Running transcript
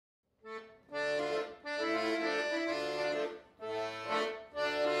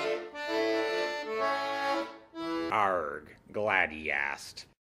Arg, glad ye asked.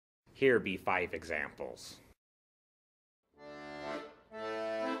 Here be 5 examples.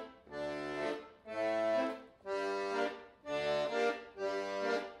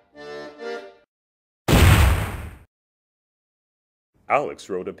 Alex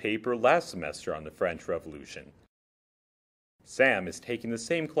wrote a paper last semester on the French Revolution. Sam is taking the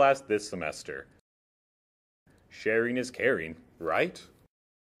same class this semester. Sharing is caring, right?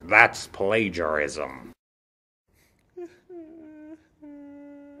 That's plagiarism.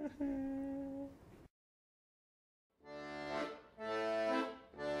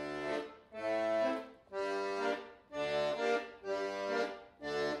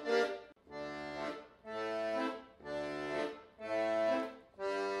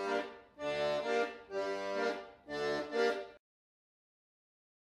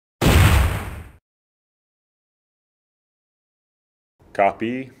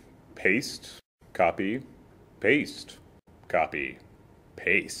 Copy, paste, copy, paste, copy,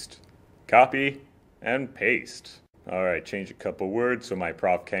 paste, copy, and paste. Alright, change a couple words so my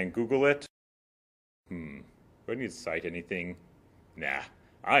prof can't Google it. Do I need to cite anything? Nah,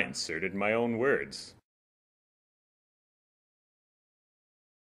 I inserted my own words.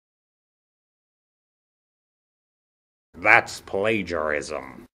 That's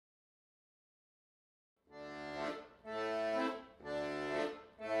plagiarism.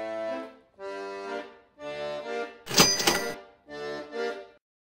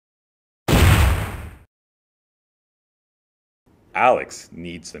 Alex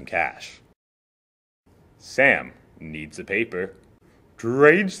needs some cash. Sam needs a paper.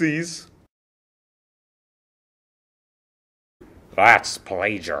 Trade these. That's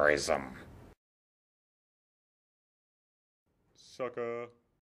plagiarism. Sucker.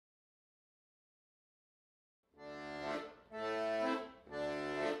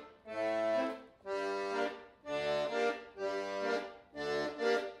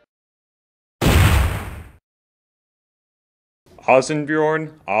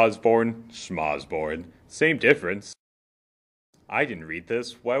 Osenbjorn, Osborne, Schmosborn. Same difference. I didn't read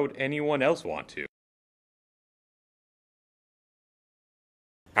this. Why would anyone else want to?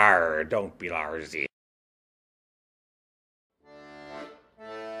 Arr, don't be lazy.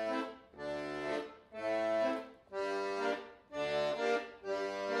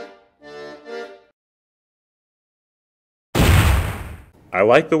 I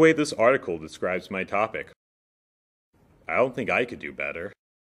like the way this article describes my topic. I don't think I could do better.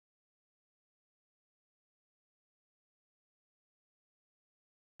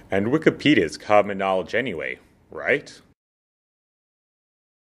 And Wikipedia is common knowledge anyway, right?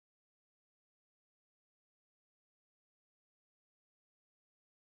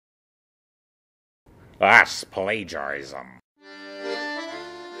 That's plagiarism.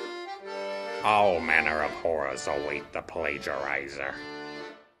 All manner of horrors await the plagiarizer.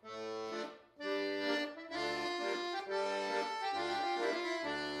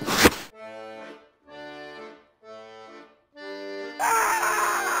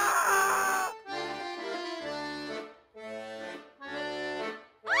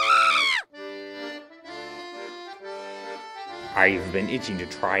 I've been itching to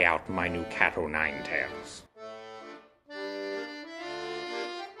try out my new cat o' nine tails.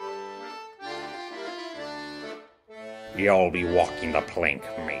 You'll be walking the plank,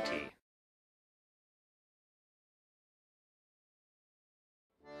 matey.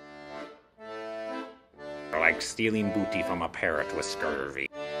 Like stealing booty from a parrot with scurvy.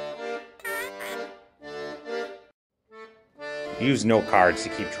 Use no cards to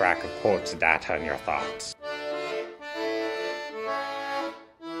keep track of quotes, data, and your thoughts.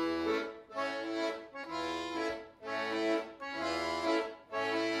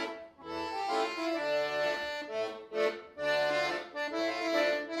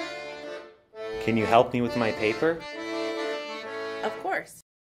 Can you help me with my paper? Of course.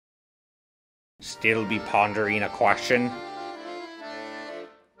 Still be pondering a question?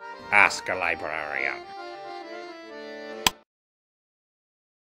 Ask a librarian.